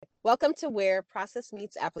Welcome to Where Process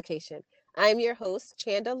Meets Application. I'm your host,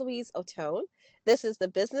 Chanda Louise Otone. This is the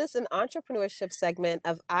business and entrepreneurship segment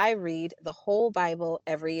of I Read the Whole Bible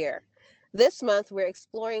Every Year. This month, we're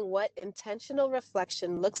exploring what intentional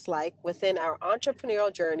reflection looks like within our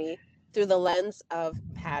entrepreneurial journey through the lens of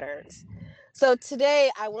patterns. So today,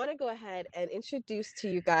 I want to go ahead and introduce to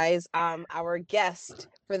you guys our guest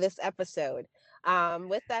for this episode.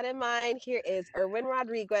 With that in mind, here is Erwin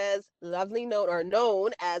Rodriguez,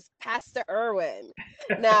 known as Pastor Erwin.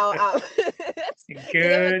 Now, to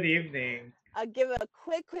Good evening. give a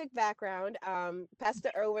quick background.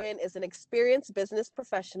 Pastor Erwin is an experienced business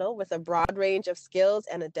professional with a broad range of skills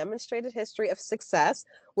and a demonstrated history of success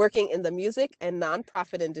working in the music and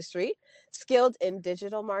nonprofit industry, skilled in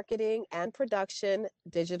digital marketing and production,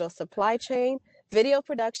 digital supply chain, video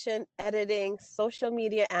production, editing, social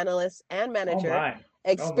media analyst and Oh manager, my.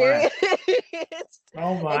 Oh my. experience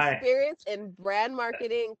Oh my. experience in brand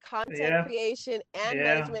marketing, content Yeah. creation and Yeah.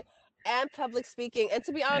 management, and public speaking. And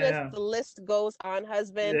to be honest, Yeah. the list goes on: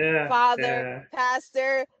 husband, Yeah. father, Yeah.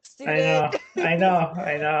 pastor, I student. know. I know.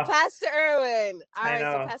 I know. Pastor Irwin. All I right,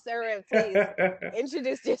 so know. Pastor Irwin, please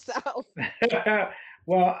introduce yourself.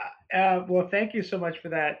 well, thank you so much for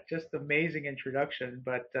that just amazing introduction.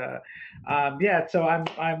 Yeah, so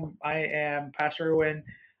I am Pastor Erwin.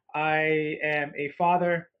 I am a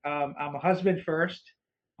father. I'm a husband first.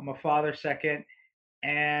 I'm a father second,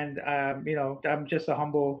 and I'm just a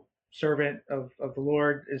humble servant of the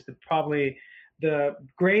Lord. Is probably the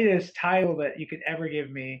greatest title that you could ever give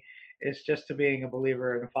me is just to being a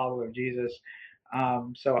believer and a follower of Jesus.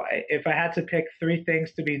 If I had to pick three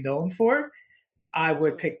things to be known for, I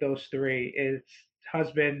would pick those three. It's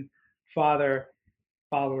husband, father,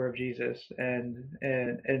 follower of Jesus. And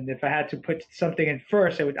if I had to put something in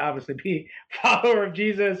first, it would obviously be follower of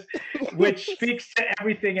Jesus, which speaks to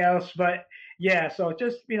everything else. But yeah, so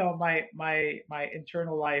just my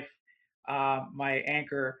internal life, my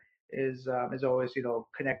anchor is always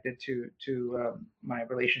connected to my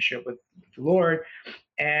relationship with the Lord,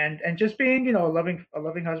 and just being a loving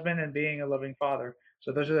husband and being a loving father.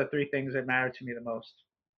 So those are the three things that matter to me the most.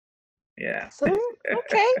 Yeah. Awesome.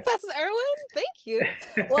 Okay, Pastor Irwin, thank you.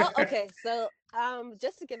 Well, okay, so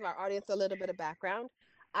just to give our audience a little bit of background,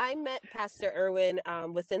 I met Pastor Irwin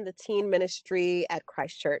within the teen ministry at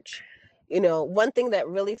Christ Church. One thing that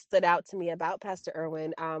really stood out to me about Pastor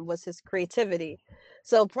Irwin was his creativity.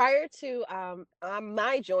 So prior to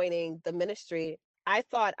my joining the ministry, I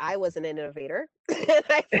thought I was an innovator. And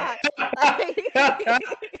I thought, like,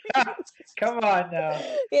 Come on now.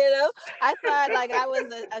 you know, I thought like I was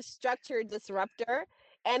a structured disruptor.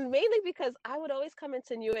 And mainly because I would always come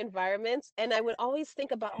into new environments and I would always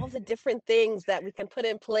think about all the different things that we can put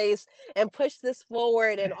in place and push this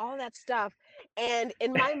forward and all that stuff. And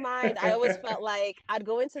in my mind, I always felt like I'd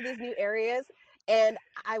go into these new areas and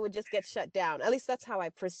I would just get shut down. At least that's how I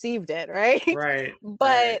perceived it, right? Right, But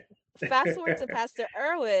right. fast forward to Pastor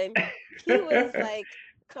Irwin, he was like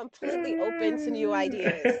completely open to new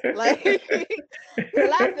ideas. Like, you're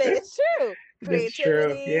laughing, it's true. It's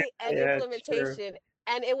true. Yeah, Creativity and yeah, it's true. implementation.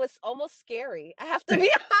 And it was almost scary. I have to be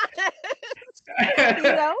honest.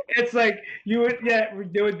 You know, It's like yeah,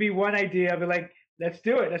 there would be one idea, I'd be like, let's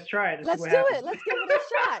do it, let's try it, let's see let's what do happens. it. Let's give it a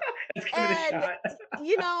shot. Let's give it a And, shot.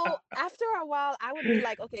 after a while, I would be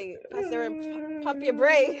like, okay, Pastor, pump your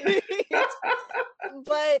brakes.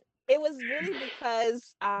 But it was really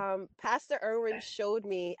because Pastor Irwin showed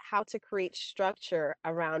me how to create structure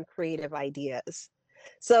around creative ideas.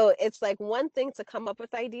 So it's like one thing to come up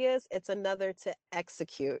with ideas, it's another to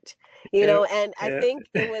execute, Yep, and I yep. think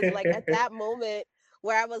it was like at that moment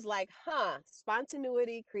where I was like,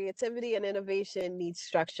 spontaneity, creativity, and innovation need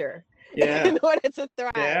structure Yeah, in order to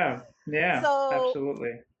thrive. yeah, yeah, So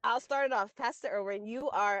absolutely. I'll start it off. Pastor Irwin, you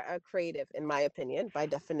are a creative, in my opinion, by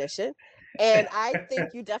definition. And I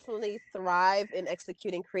think you definitely thrive in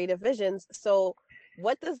executing creative visions. So,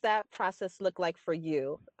 what does that process look like for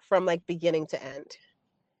you from like beginning to end?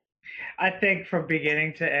 I think from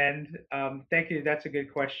beginning to end, thank you. That's a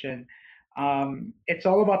good question. It's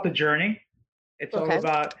all about the journey. It's all Okay.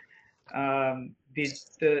 about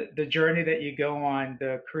the journey that you go on,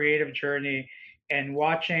 the creative journey, and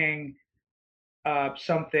watching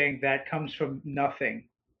something that comes from nothing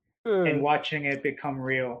and Mm, watching it become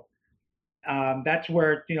real. That's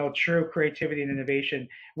where true creativity and innovation.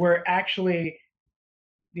 We're actually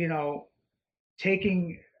you know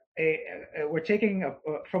taking we're taking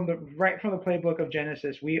from the playbook of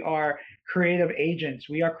Genesis. We are creative agents.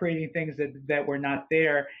 We are creating things that were not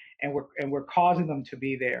there, and we're causing them to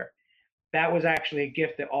be there. That was actually a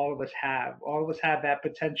gift that all of us have. All of us have that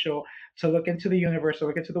potential to look into the universe, to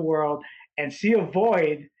look into the world, and see a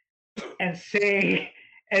void and saying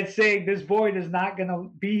and saying this void is not going to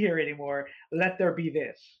be here anymore. Let there be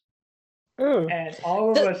this. Mm. And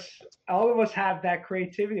The, all of us have that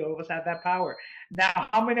creativity. All of us have that power. Now,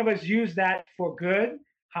 how many of us use that for good?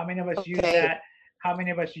 How many of us use okay. that? How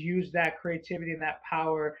many of us use that creativity and that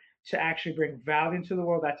power to actually bring value into the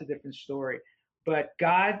world? That's a different story. But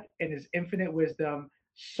God, in His infinite wisdom,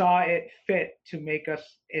 saw it fit to make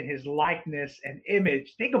us in His likeness and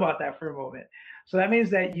image. Think about that for a moment. So that means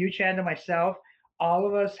that you, Chand, and myself, all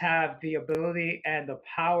of us have the ability and the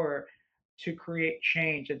power to create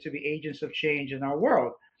change and to be agents of change in our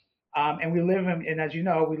world. And we live in, and as you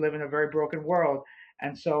know, we live in a very broken world.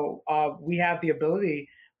 And so we have the ability,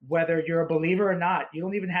 whether you're a believer or not, you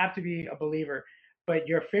don't even have to be a believer, but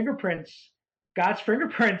your fingerprints, God's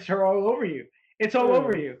fingerprints are all over you. It's all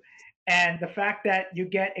over Mm. you. And the fact that you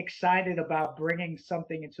get excited about bringing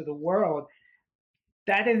something into the world,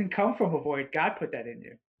 that didn't come from a void. God put that in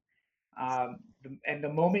you. And the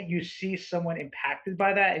moment you see someone impacted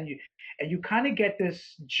by that, and you kind of get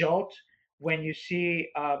this jolt when you see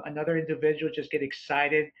another individual just get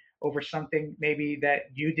excited over something maybe that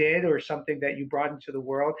you did or something that you brought into the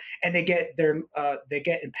world, and they get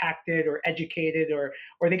impacted or educated or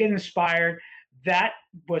they get inspired. That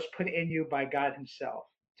was put in you by God Himself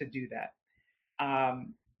to do that.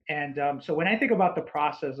 And so when I think about the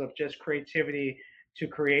process of just creativity to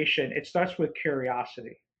creation, it starts with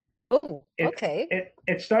curiosity. Oh, it okay.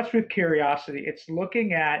 it starts with curiosity. It's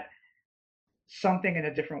looking at something in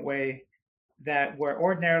a different way that where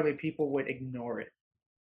ordinarily people would ignore it,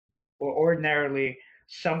 or ordinarily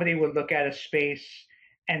somebody would look at a space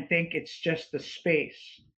and think it's just a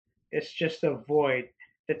space, it's just a void.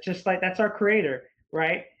 That's just like that's our creator,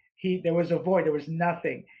 right? He There was a void, there was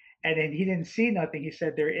nothing, and then he didn't see nothing. He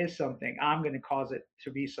said there is something. I'm going to cause it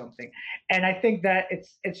to be something. And I think that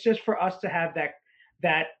it's just for us to have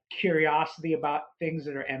that curiosity about things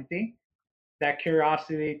that are empty, that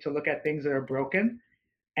curiosity to look at things that are broken,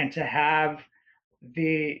 and to have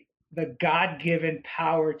the the God-given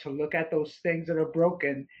power to look at those things that are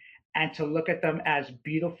broken and to look at them as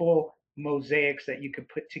beautiful mosaics that you could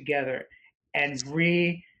put together and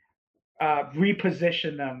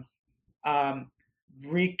reposition them, um,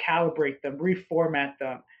 recalibrate them, reformat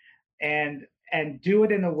them, and do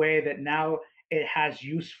it in a way that now it has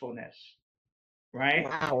usefulness, right?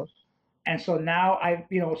 Wow. And so now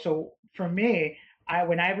so for me,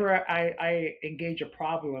 whenever I engage a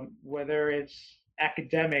problem, whether it's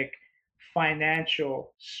academic,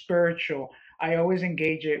 financial, spiritual, I always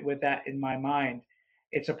engage it with that in my mind.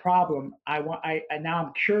 It's a problem. And now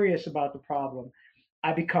I'm curious about the problem.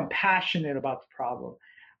 I become passionate about the problem.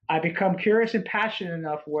 I become curious and passionate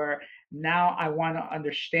enough where now I want to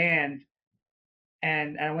understand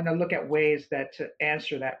and I want to look at ways that to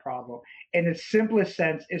answer that problem. In its simplest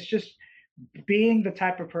sense, it's just being the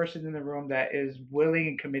type of person in the room that is willing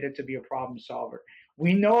and committed to be a problem solver.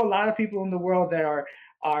 We know a lot of people in the world that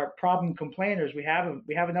are problem complainers. We have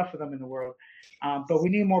enough of them in the world, but we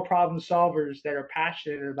need more problem solvers that are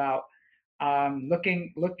passionate about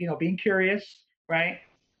being curious, right?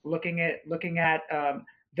 Looking at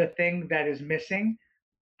the thing that is missing,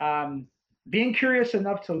 um, being curious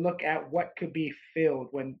enough to look at what could be filled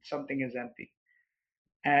when something is empty,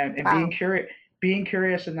 and Wow. being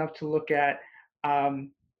curious enough to look at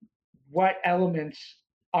um, what elements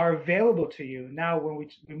are available to you. Now, when we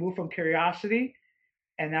move from curiosity,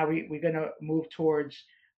 and now we're going to move towards,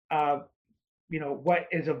 uh, what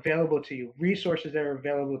is available to you, resources that are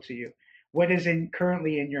available to you, what is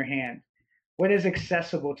currently in your hand, what is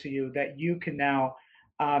accessible to you that you can now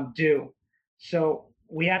do. So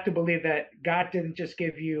we have to believe that God didn't just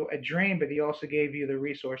give you a dream, but He also gave you the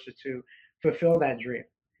resources to fulfill that dream.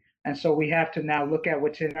 And so we have to now look at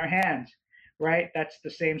what's in our hands, right? That's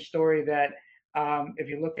the same story that if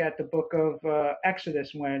you look at the book of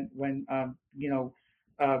Exodus, when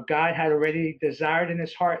God had already desired in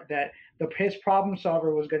His heart that his problem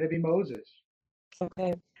solver was going to be Moses,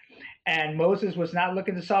 Okay. and Moses was not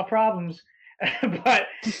looking to solve problems, but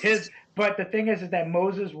his but the thing is that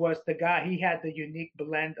Moses was the guy. He had the unique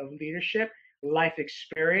blend of leadership, life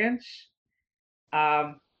experience,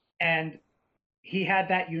 um, and he had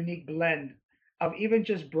that unique blend of even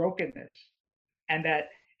just brokenness, and that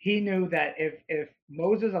he knew that if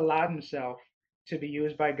Moses allowed himself to be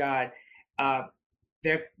used by God, uh,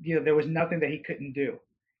 there was nothing that he couldn't do.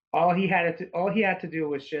 All he had to do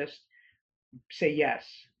was just say yes.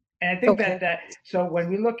 And I think that Okay. that so when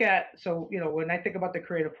we look at so when I think about the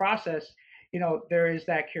creative process, there is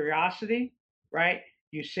that curiosity, right?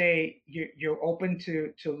 You say you're open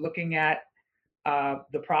to looking at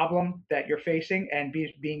the problem that you're facing and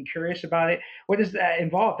being curious about it. What does that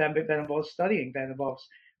involve? That involves studying. That involves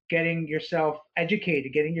getting yourself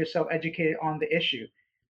educated on the issue,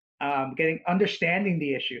 understanding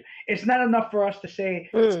the issue. It's not enough for us to say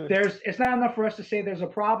Mm, It's not enough for us to say there's a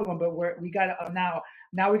problem, but we got to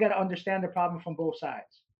now we got to understand the problem from both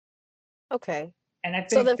sides. okay. And I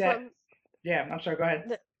So think then that, yeah, I'm sorry. Go ahead.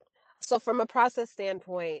 the so from a process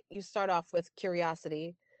standpoint, you start off with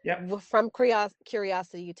curiosity. Yep. From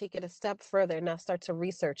curiosity, you take it a step further and now start to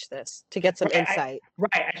research this to get some Right. insight.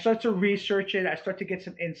 Right. I start to research it. I start to get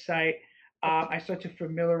some insight. Okay. I start to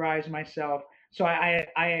familiarize myself. So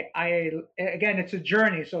again, it's a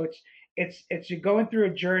journey. So it's you're going through a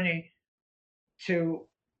journey to,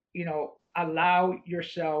 allow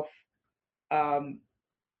yourself um,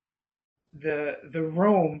 the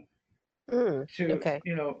room to, Okay.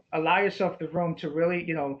 allow yourself the room to really,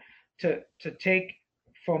 to take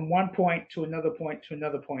from one point to another point to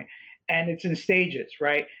another point. And it's in stages,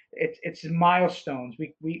 right? It's in milestones.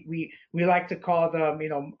 We like to call them,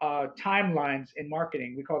 timelines in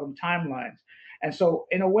marketing. We call them timelines. And so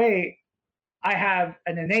in a way, I have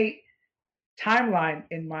an innate timeline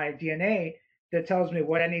in my DNA that tells me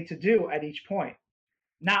what I need to do at each point.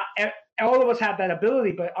 Now, all of us have that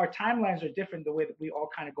ability, but our timelines are different the way that we all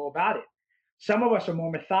kind of go about it. Some of us are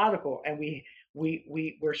more methodical and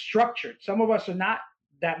we're structured. Some of us are not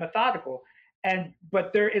that methodical.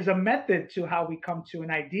 But there is a method to how we come to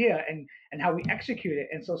an idea and how we execute it.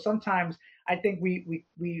 And so sometimes I think we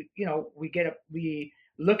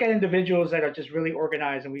look at individuals that are just really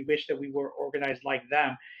organized and we wish that we were organized like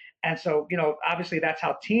them. And so, obviously that's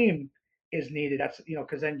how team is needed. That's,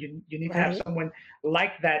 because then you need to have Right. someone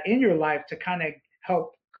like that in your life to kind of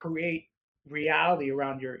help create reality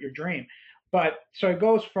around your dream. But so it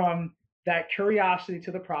goes from that curiosity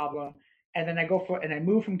to the problem, and then I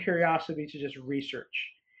move from curiosity to just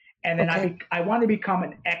research, and then Okay. I want to become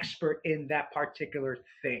an expert in that particular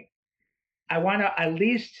thing. I want to at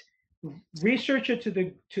least research it to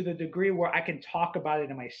the degree where I can talk about it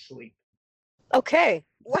in my sleep. Okay.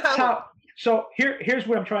 That's Wow. how. So here's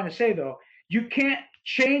what I'm trying to say though. You can't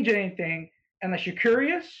change anything unless you're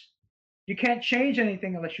curious. You can't change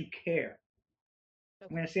anything unless you care. I'm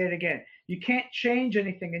Okay. going to say it again. You can't change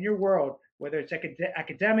anything in your world, whether it's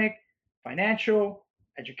academic, financial,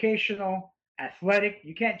 educational, athletic.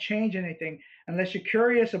 You can't change anything unless you're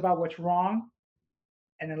curious about what's wrong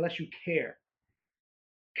and unless you care.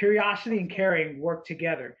 Curiosity and Okay. caring work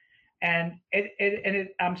together. And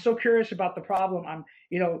I'm so curious about the problem. I'm,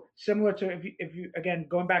 similar to if you again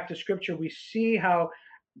going back to scripture, we see how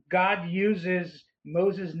God uses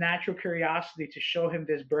Moses' natural curiosity to show him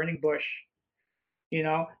this burning bush.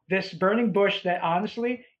 This burning bush that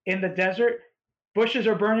honestly in the desert, bushes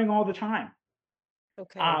are burning all the time.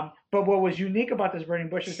 Okay. But what was unique about this burning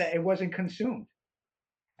bush is that it wasn't consumed.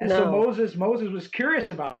 And so No. Moses was curious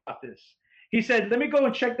about this. He said, "Let me go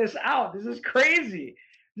and check this out. This is crazy.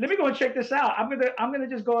 Let me go and check this out. I'm gonna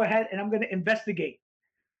just go ahead and I'm gonna investigate.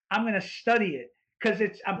 I'm gonna study it because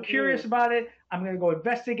I'm Mm, curious about it. I'm gonna go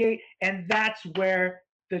investigate, and that's where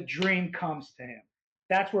the dream comes to him.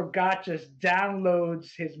 That's where God just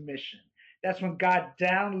downloads his mission. That's when God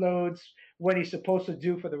downloads what he's supposed to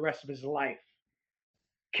do for the rest of his life.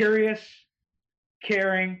 Curious,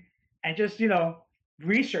 caring, and just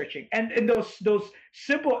researching. And those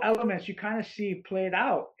simple elements you kind of see played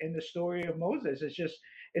out in the story of Moses.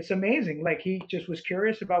 It's amazing. Like he just was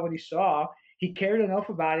curious about what he saw. He cared enough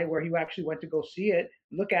about it where he actually went to go see it,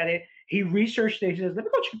 look at it. He researched it. He says, "Let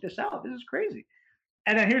me go check this out. This is crazy."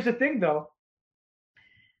 And then here's the thing, though.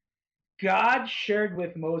 God shared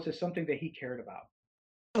with Moses something that he cared about.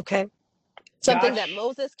 okay. Something God, that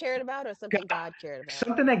Moses cared about or something God God cared about?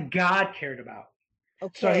 something that God cared about.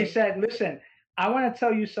 So he Okay. said, "Listen, I want to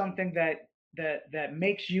tell you something that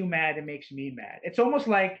makes you mad and makes me mad.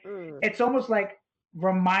 Mm, It's almost like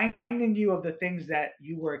reminding you of the things that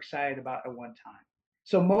you were excited about at one time."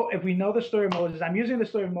 So if we know the story of Moses, I'm using the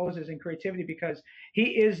story of Moses in creativity because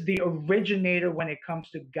he is the originator when it comes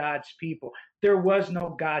to God's people. There was no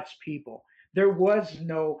God's people. There was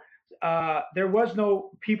no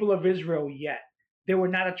people of Israel yet. They were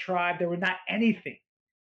not a tribe. They were not anything.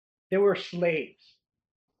 They were slaves.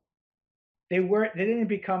 They didn't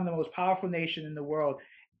become the most powerful nation in the world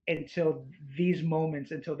until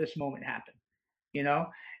until this moment happened, you know.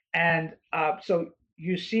 And so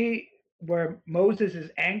you see where Moses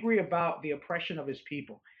is angry about the oppression of his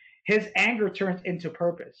people. His anger turns into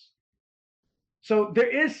purpose. So there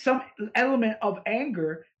is some element of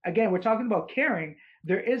anger. Again, we're talking about caring.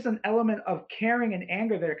 There is an element of caring and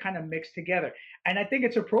anger that are kind of mixed together. And I think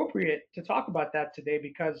it's appropriate to talk about that today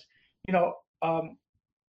because, you know, um,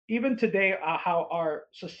 even today, how our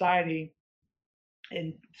society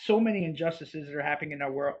and so many injustices that are happening in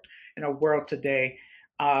our world today,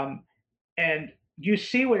 um, and you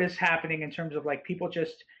see what is happening in terms of like people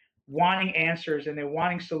just wanting answers and they're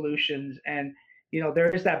wanting solutions, and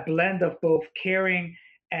there is that blend of both caring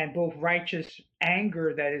and both righteous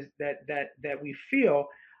anger that we feel,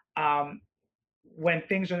 um, when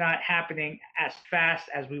things are not happening as fast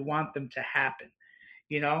as we want them to happen,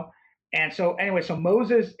 you know? And so, anyway, so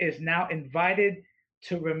Moses is now invited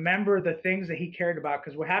to remember the things that he cared about.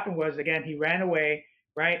 Because what happened was, again, he ran away,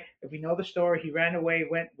 right? If we know the story, he ran away,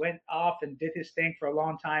 went off and did his thing for a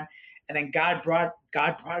long time. And then God brought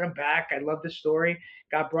him back. I love this story.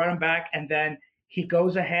 God brought him back, and then he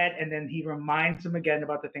goes ahead and then he reminds him again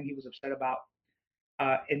about the thing he was upset about,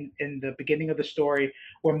 in the beginning of the story,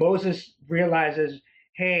 where Moses realizes,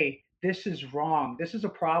 hey, this is wrong. This is a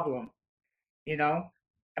problem, you know.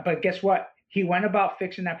 But guess what? He went about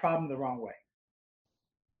fixing that problem the wrong way.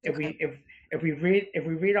 If Okay. we if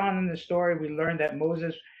we read on in the story, we learn that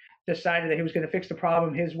Moses decided that he was going to fix the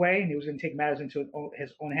problem his way, and he was going to take matters into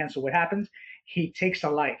his own hands. So what happens? He takes a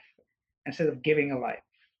life instead of giving a life.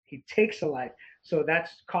 He takes a life. So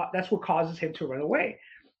that's what causes him to run away.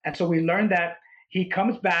 And so we learn that he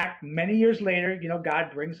comes back many years later.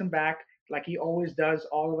 God brings him back like he always does.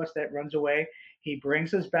 All of us that runs away, he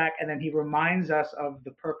brings us back, and then he reminds us of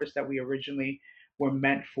the purpose that we originally were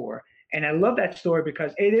meant for. And I love that story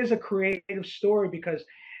because it is a creative story, because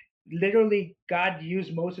literally God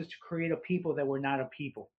used Moses to create a people that were not a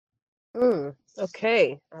people.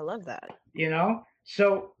 Okay. I love that.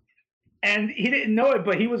 So, and he didn't know it,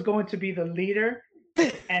 but he was going to be the leader,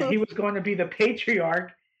 and he was going to be the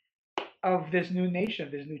patriarch of this new nation,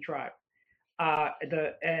 this new tribe.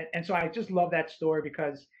 And so I just love that story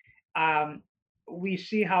because, we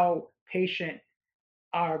see how patient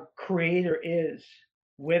our Creator is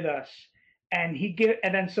with us, and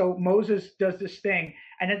then so Moses does this thing,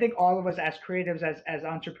 and I think all of us as creatives, as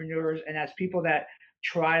entrepreneurs, and as people that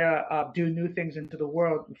try to do new things into the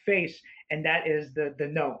world face, and that is the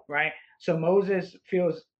no, right? So Moses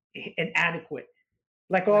feels inadequate,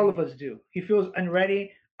 like all Right. of us do. He feels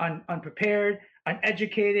unready, unprepared,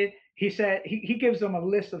 uneducated. He said he gives them a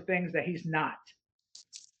list of things that he's not,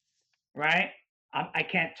 right? I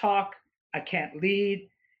can't talk. I can't lead.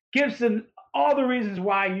 Gives them all the reasons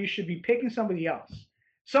why you should be picking somebody else.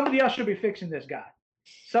 Somebody else should be fixing this guy.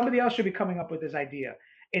 Somebody else should be coming up with this idea.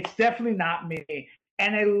 It's definitely not me.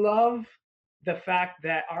 And I love the fact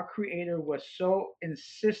that our creator was so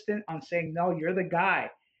insistent on saying, no, you're the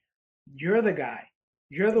guy. You're the guy.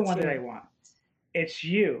 You're the It's one that I you. want. It's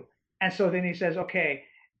you. And so then he says, okay.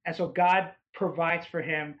 And so God provides for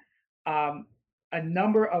him, um, a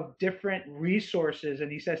number of different resources.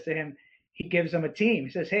 And he says to him, he gives him a team.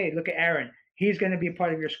 He says, hey, look at Aaron. He's going to be a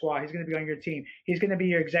part of your squad. He's going to be on your team. He's going to be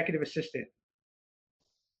your executive assistant.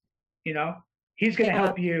 You know, he's going to Yeah.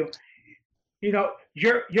 help you.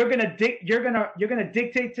 You're going to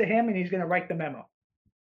dictate to him, and he's going to write the memo.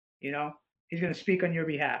 He's going to speak on your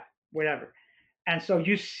behalf, whatever. And so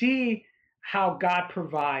you see how God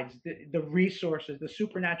provides the resources, the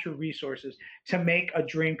supernatural resources, to make a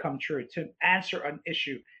dream come true, to answer an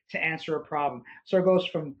issue, to answer a problem. So it goes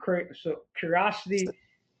from curiosity, The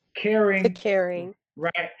caring, caring.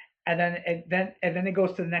 right, and then it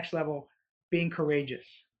goes to the next level, being courageous.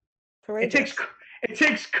 It takes Courageous. it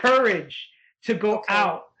takes courage to go Okay.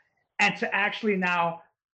 out and to actually now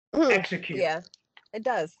execute, Yeah, it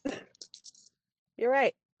does. You're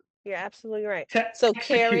right. You're absolutely right. to So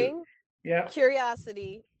execute. caring, Yeah,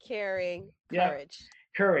 curiosity, caring, yeah. courage.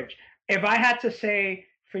 Courage. If I had to say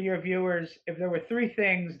for your viewers, if there were three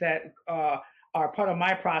things that are part of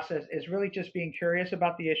my process, is really just being curious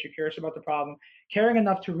about the issue, curious about the problem, caring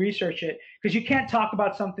enough to research it, because you can't talk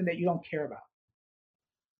about something that you don't care about.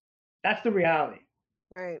 That's the reality.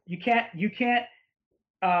 Right. You can't.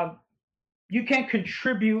 Um, you can't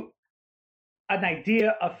contribute an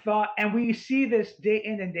idea, a thought, and we see this day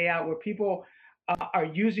in and day out where people are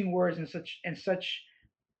using words in such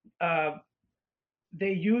uh,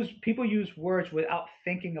 people use words without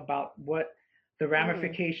thinking about what the Mm,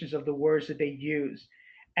 ramifications of the words that they use,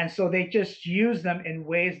 and so they just use them in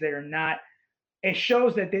ways that are not. It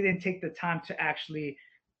shows that they didn't take the time to actually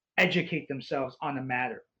educate themselves on the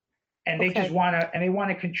matter, and they just okay. want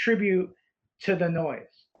to contribute to the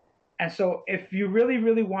noise. And so if you really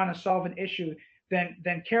really want to solve an issue,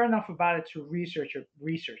 then care enough about it to research it.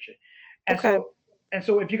 and Okay. so and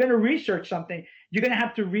so if you're going to research something, you're going to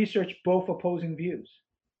have to research both opposing views.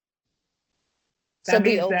 So That be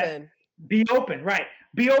means that open. be open, right?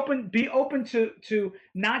 Be open to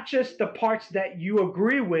not just the parts that you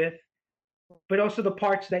agree with, but also the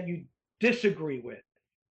parts that you disagree with,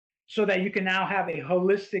 so that you can now have a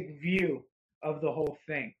holistic view of the whole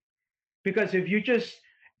thing. Because if you're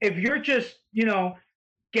just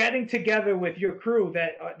getting together with your crew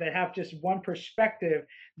that have just one perspective,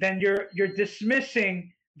 then you're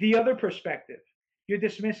dismissing the other perspective. You're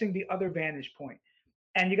dismissing the other vantage point,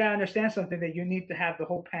 and you got to understand something, that you need to have the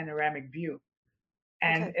whole panoramic view.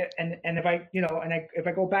 And Okay. and if I if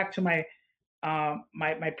I go back to my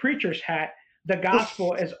my preacher's hat, the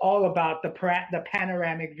gospel is all about the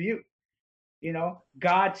panoramic view.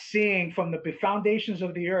 God seeing from the foundations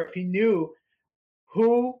of the earth, He knew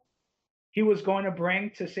who He was going to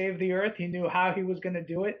bring to save the earth. He knew how He was going to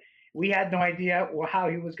do it. We had no idea how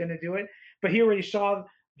He was going to do it, but He already saw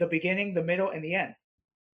the beginning, the middle, and the end.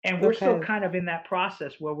 And we're still Okay. kind of in that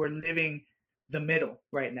process where we're living the middle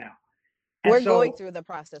right now. And We're going so, through the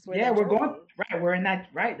process. We're in yeah, that we're going journey. right. We're in that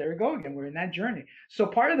right. There we go again. We're in that journey. So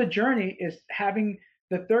part of the journey is having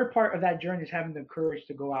the third part of that journey is having the courage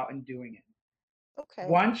to go out and doing it. Okay.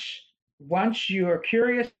 Once you are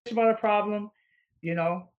curious about a problem, you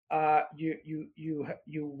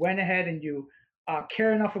went ahead and you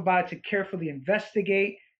care enough about it to carefully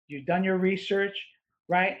investigate. You've done your research,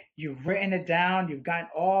 right? You've written it down. You've gotten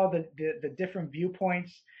all the different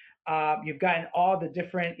viewpoints. You've gotten all the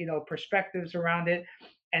different perspectives around it,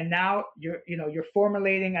 and now you're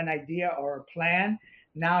formulating an idea or a plan.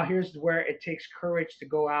 Now here's where it takes courage to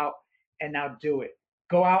go out and now do it.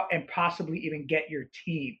 Go out and possibly even get your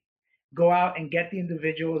team. Go out and get the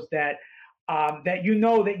individuals that that you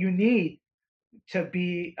need to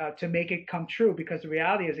make it come true. Because the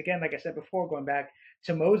reality is, again, like I said before, going back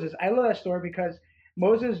to Moses, I love that story because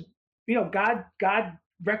Moses, God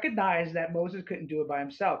recognized that Moses couldn't do it by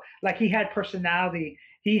himself. Like, he had personality,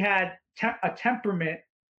 he had a temperament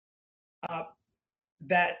uh,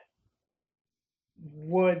 that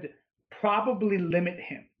would probably limit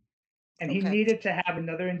him, and he Okay. needed to have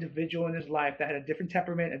another individual in his life that had a different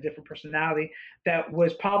temperament, a different personality, that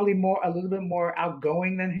was probably a little bit more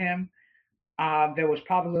outgoing than him. That was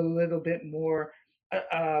probably a little bit more,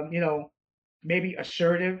 maybe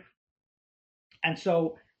assertive. And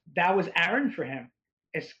so that was Aaron for him.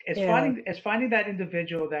 Yeah. It's finding that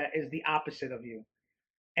individual that is the opposite of you.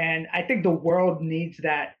 And I think the world needs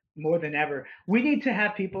that more than ever. We need to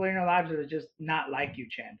have people in our lives that are just not like you,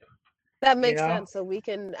 Chanda. That You makes know? sense. So we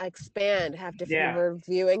can expand, have different Yeah.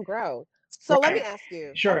 review and grow. So let me Right. ask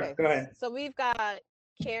you, Sure. okay, Go ahead. so we've got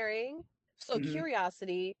caring, so Hmm.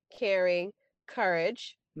 curiosity, caring,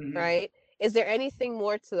 courage, Hmm. right? Is there anything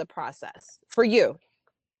more to the process for you?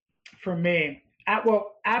 For me,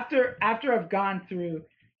 well, after I've gone through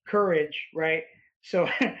courage, right? So,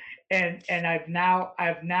 and I've now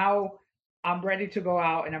I'm ready to go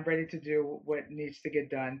out and I'm ready to do what needs to get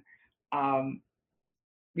done. Um,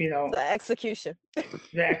 you know, The execution.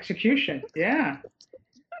 the execution. Yeah,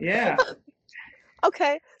 yeah.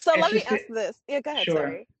 Okay, so It's let me just ask this. Yeah, go ahead, sure.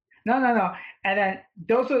 sorry. No, no, no. And then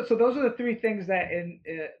those are the three things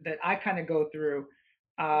that I kind of go through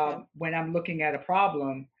Okay, when I'm looking at a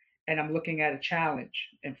problem and I'm looking at a challenge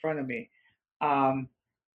in front of me. Um,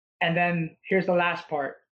 and then here's the last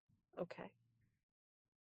part, okay.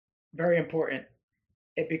 very important.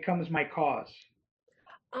 It becomes my cause.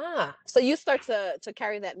 Ah, so you start to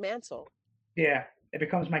carry that mantle. Yeah, it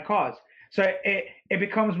becomes my cause. So it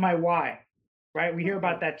becomes my why, right? We hear Hmm.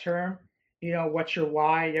 about that term, what's your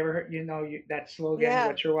why? You ever heard, that slogan, Yeah.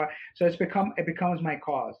 what's your why? So it becomes my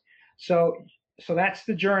cause. So that's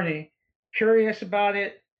the journey. Curious about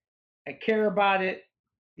it, I care about it,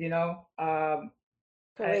 you know. I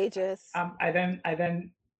Courageous. I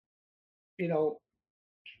then you know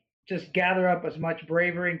just gather up as much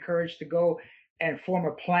bravery and courage to go and form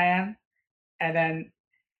a plan. And then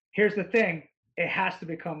here's the thing: it has to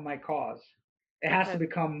become my cause. It has to Okay.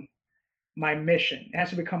 become my mission. It has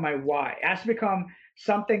to become my why. It has to become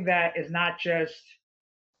something that is not just.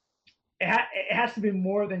 It has to be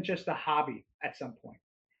more than just a hobby at some point.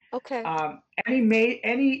 Okay.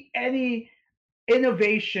 Any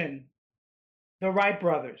innovation, the Wright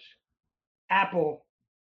brothers, Apple,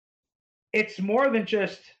 it's more than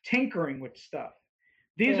just tinkering with stuff.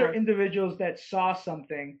 These are Yeah. individuals that saw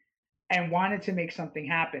something and wanted to make something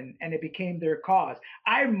happen, and it became their cause.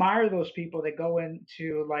 I admire those people that go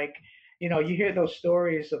into, like, you hear those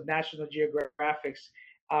stories of National Geographics,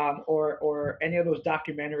 or any of those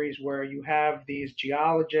documentaries where you have these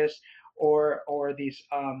geologists or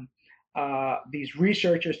these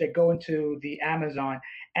researchers that go into the Amazon,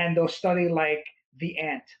 and they'll study, like, the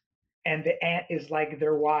ant, and the ant is like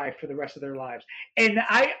their why for the rest of their lives. And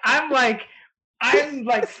I'm like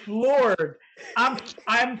floored.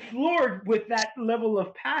 I'm floored with that level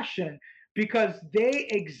of passion, because they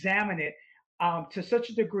examine it to such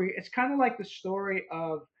a degree. It's kind of like the story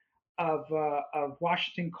of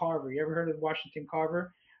Washington Carver. You ever heard of Washington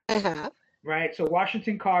Carver? I have. Right. So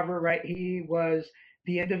Washington Carver, right? He was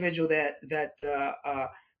the individual that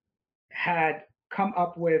had come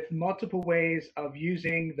up with multiple ways of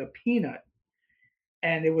using the peanut,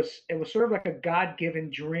 and it was sort of like a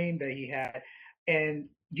God-given dream that he had, and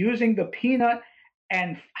using the peanut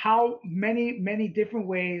and how many different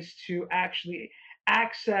ways to actually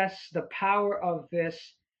access the power of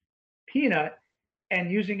this peanut and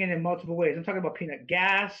using it in multiple ways. I'm talking about peanut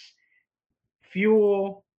gas,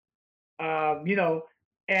 fuel, you know,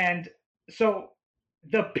 and so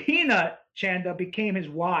the peanut, Chanda, became his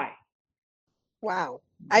why. Wow.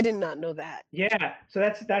 I did not know that. Yeah, so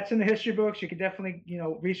that's in the history books. You can definitely,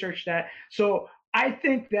 research that. So I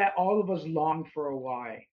think that all of us long for a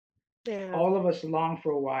why. Yeah. All of us long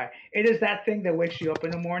for a why. It is that thing that wakes you up in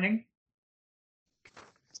the morning.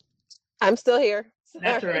 I'm still here.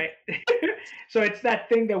 That's Sorry. right. So it's that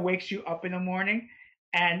thing that wakes you up in the morning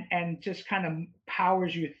and just kind of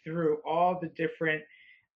powers you through all the different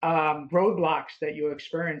roadblocks that you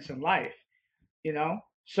experience in life. You know,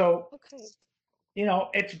 so Okay.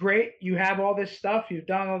 it's great. You have all this stuff, you've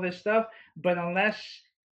done all this stuff, but unless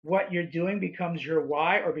what you're doing becomes your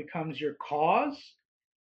why or becomes your cause,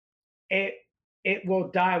 it it will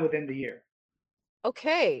die within the year,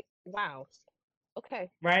 Okay. Wow. Okay.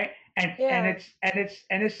 right? And Yeah.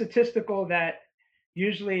 it's statistical that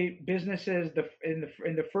usually businesses in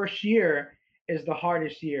the first year is the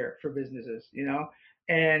hardest year for businesses,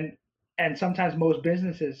 and sometimes most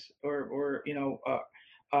businesses or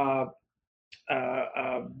uh, uh,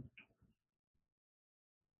 um,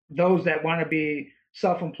 those that want to be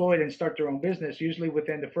self-employed and start their own business usually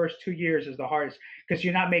within the first 2 years is the hardest because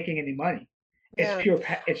you're not making any money. it's Yeah. pure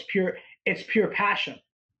it's pure it's pure passion.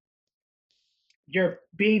 You're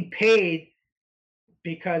being paid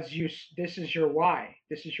because this is your why,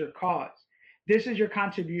 this is your cause, this is your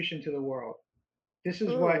contribution to the world.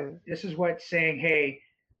 Mm, This is what saying, hey,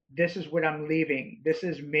 this is what I'm leaving, this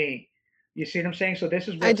is me. You see what I'm saying? So this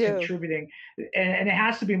is I what's do. contributing, and it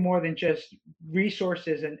has to be more than just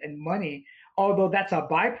resources and money, although that's a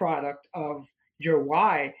byproduct of your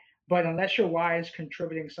why. But unless your why is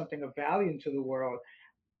contributing something of value into the world,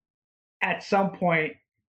 at some point,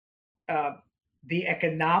 uh, the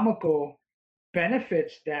economical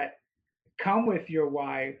benefits that come with your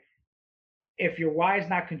why, if your why is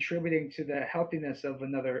not contributing to the healthiness of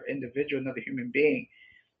another individual, another human being,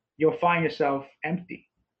 you'll find yourself empty.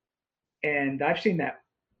 And I've seen that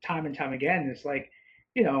time and time again. It's like,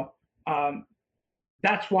 you know, um,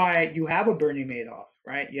 that's why you have a Bernie Madoff,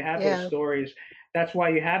 right? You have those Yeah. stories. That's why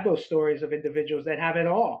you have those stories of individuals that have it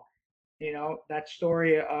all. That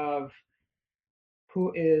story of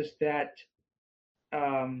who is that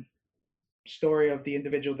um, story of the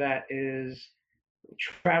individual that is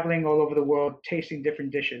traveling all over the world, tasting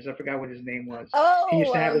different dishes. I forgot what his name was. He used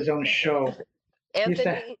Oh, to have his own show. He used to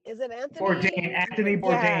Anthony. Is it Bourdain, Anthony? Anthony Yeah.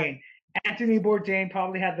 Bourdain. Anthony Bourdain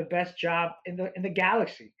probably had the best job in the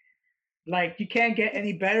galaxy. Like you can't get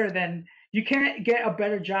a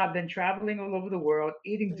better job than traveling all over the world,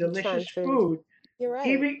 eating Trying delicious food. food, You're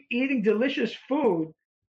right. eating delicious food,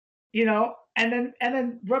 and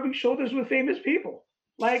then rubbing shoulders with famous people.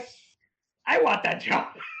 Like, I want that job.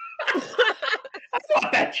 I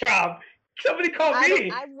want that job. Somebody call I don't.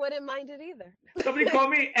 me. I wouldn't mind it either. Somebody call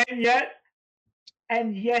me.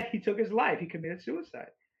 And yet he took his life. He committed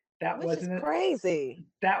suicide. That Which is wasn't crazy.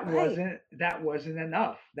 that Right. wasn't that wasn't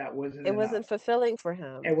enough. That wasn't It enough. wasn't fulfilling for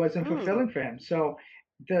him. It wasn't Hmm. fulfilling for him. So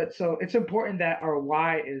it's important that our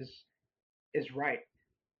why is right.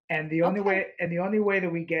 And Okay. the only way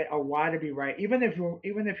that we get our why to be right, even if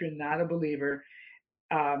you're not a believer,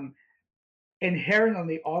 um,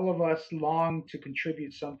 inherently all of us long to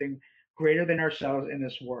contribute something greater than ourselves in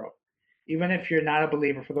this world. Even if you're not a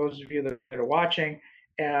believer, for those of you that are watching,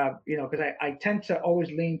 because I tend to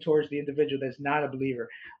always lean towards the individual that's not a believer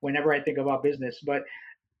whenever I think about business. But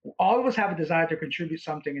all of us have a desire to contribute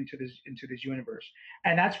something into this universe,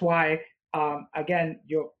 and that's why, again,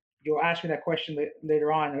 you'll ask me that question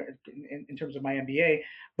later on in terms of my MBA,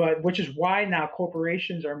 but which is why now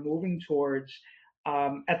corporations are moving towards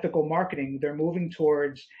ethical marketing. They're moving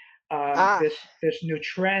towards Ah. this new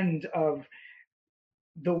trend of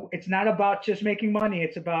it's not about just making money.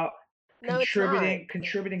 It's about No, it's not.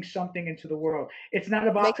 contributing something into the world.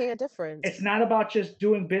 Making a It's difference. not about just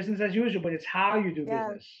doing business as usual, but it's how you do Yeah.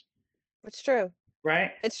 business, It's true.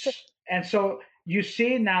 right? It's true. And so you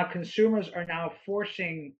see now consumers are now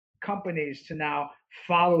forcing companies to now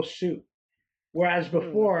follow suit, whereas Hmm.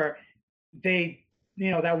 before they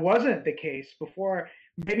that wasn't the case before.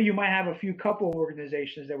 Maybe you might have a few couple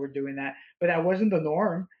organizations that were doing that, but that wasn't the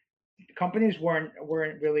norm. Companies weren't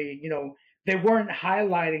really, they weren't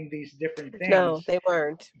highlighting these different No, things. they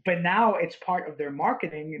weren't. But now it's part of their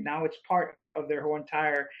marketing, and now it's part of their whole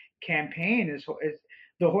entire campaign. Is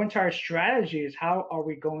the whole entire strategy is how are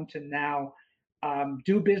we going to now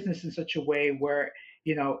do business in such a way where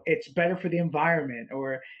it's better for the environment,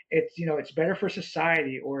 or it's better for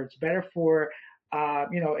society, or it's better for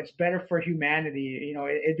it's better for humanity.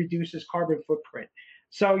 It reduces carbon footprint.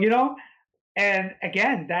 So and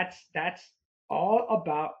again, that's all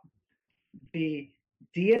about the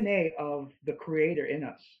DNA of the creator in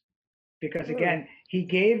us. Because Mm, again, he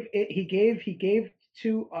gave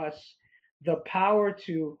to us the power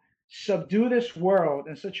to subdue this world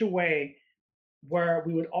in such a way where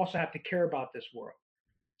we would also have to care about this world.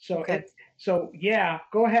 So okay. yeah,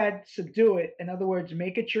 go ahead, subdue it. In other words,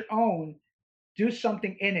 make it your own, do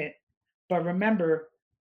something in it, but remember,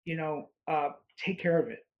 take care of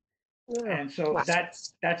it. Yeah. And so Wow.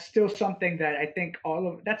 that's still something that I think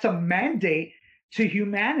that's a mandate to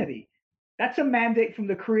humanity. That's a mandate from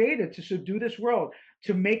the creator to subdue this world,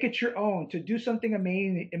 to make it your own, to do something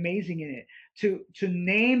amazing in it, to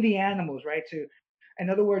name the animals, right? In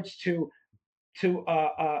other words, to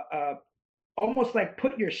almost like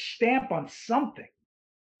put your stamp on something,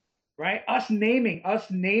 right? Us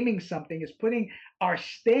naming something is putting our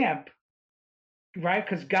stamp, right?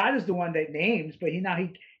 Because God is the one that names, but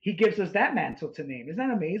he gives us that mantle to name. Isn't that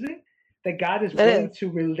amazing? That God is It willing is. to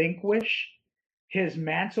relinquish his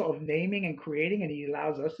mantle of naming and creating, and he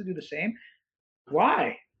allows us to do the same.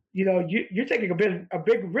 Why? You're taking a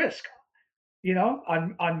big risk,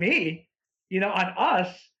 on me, on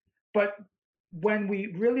us. But when we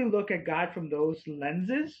really look at God from those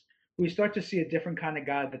lenses, we start to see a different kind of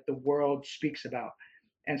God that the world speaks about.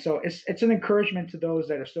 And so it's an encouragement to those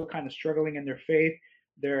that are still kind of struggling in their faith,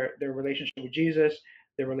 their relationship with Jesus,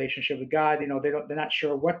 their relationship with God. They're not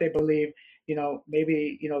sure what they believe.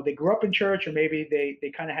 Maybe they grew up in church, or maybe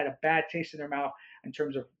they kind of had a bad taste in their mouth in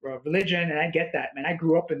terms of religion. And I get that, man. I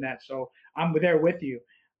grew up in that, so I'm there with you.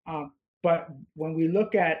 But when we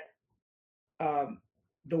look at um,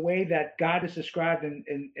 the way that God is described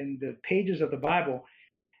in the pages of the Bible,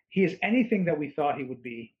 he is anything that we thought he would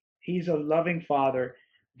be. He's a loving father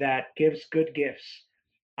that gives good gifts.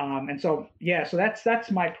 And so yeah, so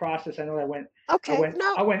that's my process. I know I Okay. went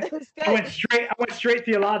No, I went it was I good. went straight I went straight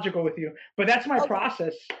theological with you, but that's my Okay.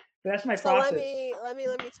 process. That's my So let process. me let me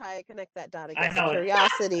let me try and connect that dot I again. So know it.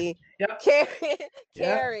 curiosity, Yep. caring, Yep.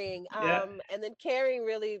 caring, Yep. and then caring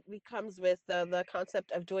really becomes with the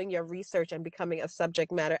concept of doing your research and becoming a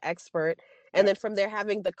subject matter expert, and then Yep. from there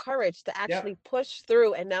having the courage to Yep. actually push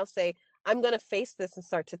through and now say, I'm going to face this and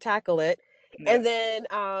start to tackle it, and Yep.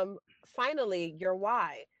 then finally your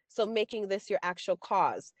why. So making this your actual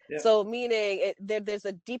cause. Yep. So meaning there's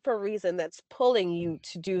a deeper reason that's pulling you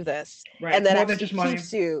to do this, Right. and It's that more than actually just money.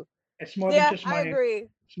 keeps you. It's more than Yeah, just I money. agree.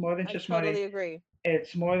 It's more than I just money. totally agree.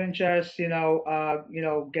 It's more than just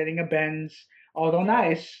getting a Benz. Although Right.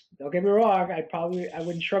 nice, don't get me wrong. I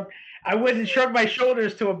wouldn't shrug my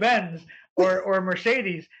shoulders to a Benz or a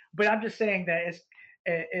Mercedes. But I'm just saying that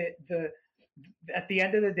the at the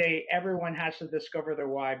end of the day, everyone has to discover their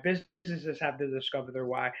why. Businesses have to discover their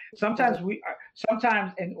why. Yeah.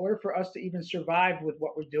 Sometimes in order for us to even survive with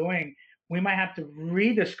what we're doing, we might have to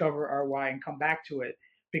rediscover our why and come back to it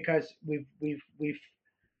because we've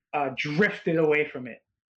drifted away from it.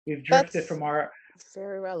 We've drifted That's from our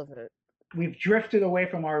very relevant. we've drifted away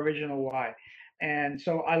from our original why. And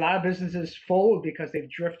so a lot of businesses fold because they've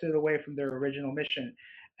drifted away from their original mission.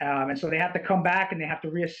 And so they have to come back and they have to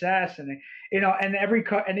reassess, and and every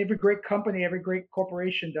great company, every great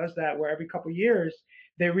corporation does that, where every couple of years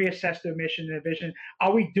they reassess their mission and vision.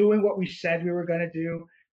 Are we doing what we said we were going to do?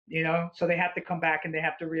 So they have to come back and they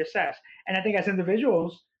have to reassess. And I think as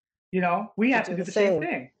individuals, we To have to do do the the same same.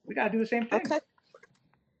 thing. We got to do the same thing. Okay.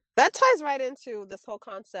 That ties right into this whole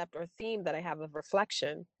concept or theme that I have of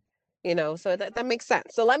reflection. So that makes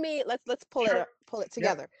sense. So let's Sure. pull it Yep.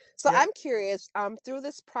 together. So Yep. I'm curious, through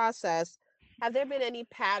this process, have there been any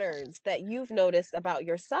patterns that you've noticed about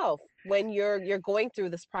yourself when you're going through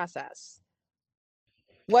this process?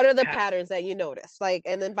 What are the patterns that you notice? Like,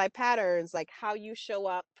 and then by patterns, like how you show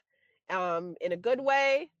up in a good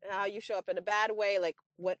way, how you show up in a bad way, like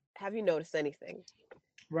what have you noticed anything?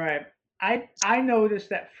 Right. I noticed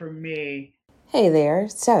that for me. Hey there.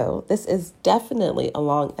 So, this is definitely a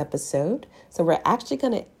long episode. So, we're actually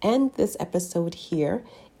going to end this episode here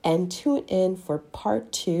and tune in for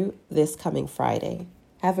part 2 this coming Friday.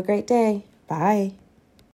 Have a great day. Bye.